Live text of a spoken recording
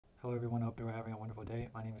Hello everyone, I hope you're having a wonderful day.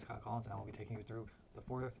 My name is Kyle Collins and I will be taking you through the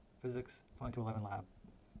 4th Physics 2211 lab.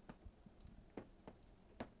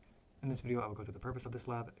 In this video I will go through the purpose of this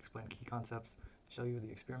lab, explain key concepts, show you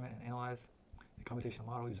the experiment and analyze a computational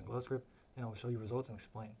model using GlowScript, and I will show you results and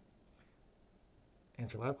explain.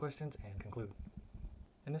 Answer lab questions and conclude.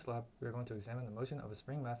 In this lab, we are going to examine the motion of a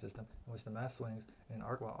spring mass system in which the mass swings in an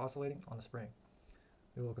arc while oscillating on the spring.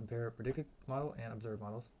 We will compare predicted model and observed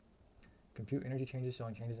models, compute energy changes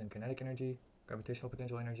showing changes in kinetic energy, gravitational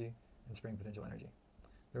potential energy, and spring potential energy.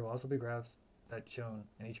 There will also be graphs that's shown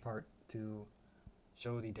in each part to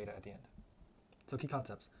show the data at the end. So key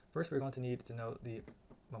concepts. First, we're going to need to know the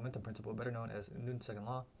momentum principle, better known as Newton's second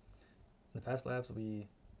law. In the past labs, we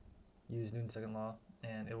used Newton's second law,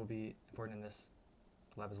 and it will be important in this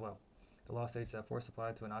lab as well. The law states that force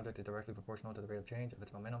applied to an object is directly proportional to the rate of change of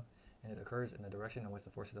its momentum, and it occurs in the direction in which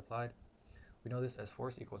the force is applied. We know this as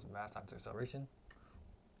force equals mass times acceleration,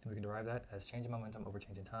 and we can derive that as change in momentum over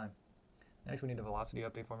change in time. Next, we need the velocity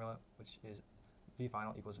update formula, which is V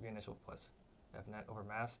final equals V initial plus F net over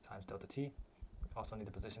mass times delta T. We also need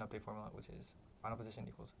the position update formula, which is final position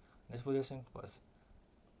equals initial position plus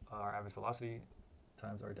our average velocity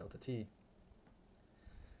times our delta T.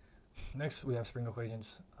 Next, we have spring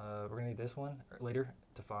equations. We're going to need this one later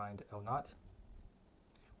to find L naught.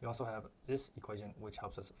 We also have this equation, which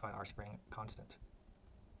helps us find our spring constant.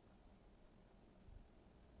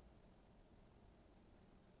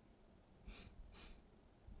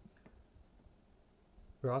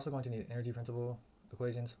 We're also going to need energy principle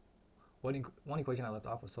equations. One equation I left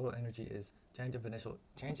off was total energy is change in potential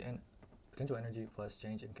energy plus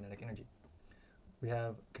change in kinetic energy. We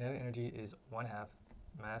have kinetic energy is 1/2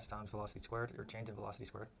 mass times velocity squared, or change in velocity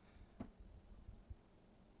squared.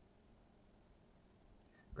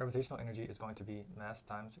 Gravitational energy is going to be mass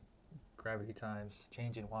times gravity times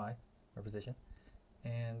change in y, or position,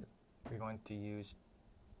 and we're going to use,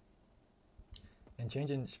 and change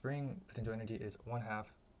in spring potential energy is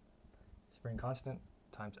 1/2 spring constant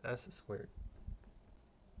times s squared.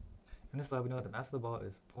 In this lab, we know that the mass of the ball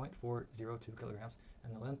is 0.402 kilograms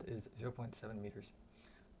and the length is 0.7 meters.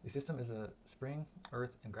 The system is a spring,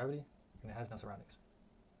 earth, and gravity, and it has no surroundings.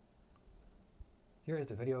 Here is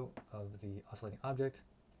the video of the oscillating object.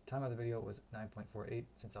 The time of the video was 9.48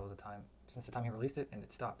 since the time he released it, and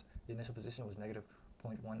it stopped. The initial position was negative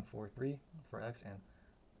 0.143 for x and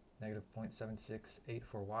negative 0.768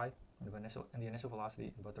 for y, and the initial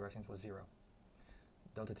velocity in both directions was 0.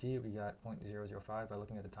 Delta t, we got 0.005 by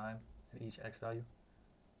looking at the time at each x value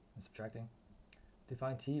and subtracting. To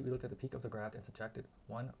find t, we looked at the peak of the graph and subtracted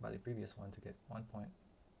 1 by the previous one to get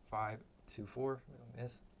 1.524,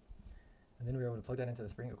 and then we were able to plug that into the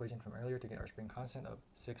spring equation from earlier to get our spring constant of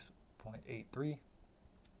 6.83,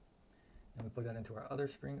 and we plug that into our other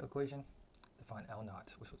spring equation to find L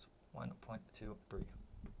naught, which was 1.23.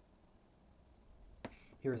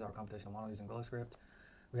 Here is our computational model using GlowScript.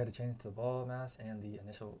 We had to change the ball mass and the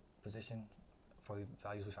initial position for the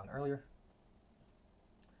values we found earlier.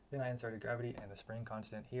 Then I inserted gravity and the spring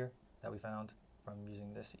constant here that we found from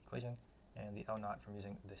using this equation, and the L naught from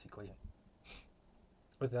using this equation.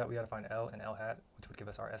 With that, we got to find L and L hat, which would give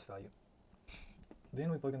us our S value.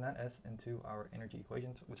 Then we plug in that S into our energy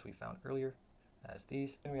equations, which we found earlier as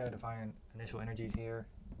these. Then we had to define initial energies here,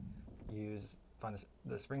 find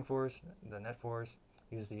the spring force, the net force,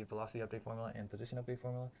 use the velocity update formula and position update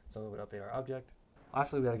formula, so it would update our object.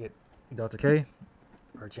 Lastly, we got to get delta K,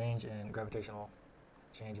 our change in gravitational,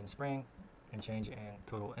 change in spring, and change in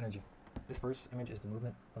total energy. This first image is the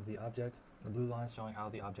movement of the object. The blue lines showing how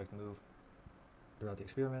the object moved throughout the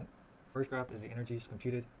experiment. First graph is the energies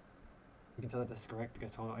computed. We can tell that this is correct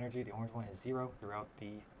because total energy, the orange one, is 0 throughout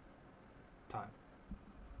the time.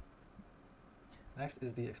 Next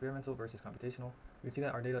is the experimental versus computational. We can see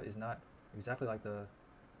that our data is not exactly like the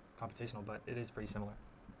computational, but it is pretty similar,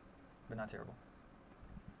 but not terrible.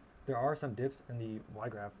 There are some dips in the y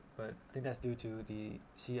graph, but I think that's due to the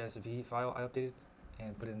CSV file I updated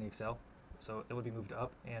and put it in the Excel. So it would be moved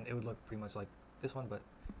up, and it would look pretty much like this one, but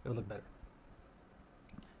it would look better.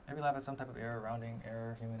 Every lab has some type of error, rounding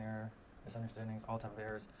error, human error, misunderstandings, all type of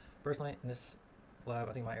errors. Personally, in this lab,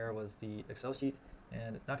 I think my error was the Excel sheet,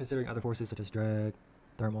 and not considering other forces such as drag,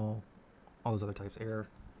 thermal, all those other types of error.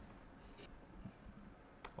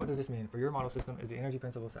 What does this mean? For your model system, is the energy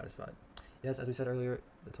principle satisfied? Yes, as we said earlier,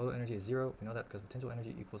 the total energy is 0. We know that because potential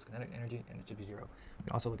energy equals kinetic energy, and it should be 0. We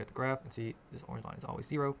can also look at the graph and see this orange line is always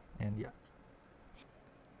 0, and yeah.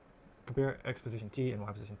 Compare x position t and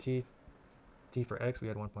y position t. T for x, we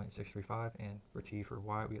had 1.635, and for t for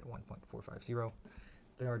y, we had 1.450.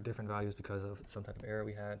 There are different values because of some type of error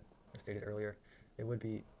we had, as stated earlier. It would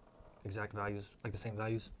be exact values, like the same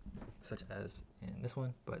values, such as in this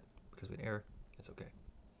one, but because we had error, it's okay.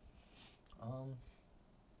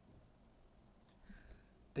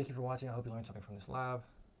 Thank you for watching. I hope you learned something from this lab.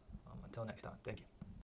 Until next time, thank you.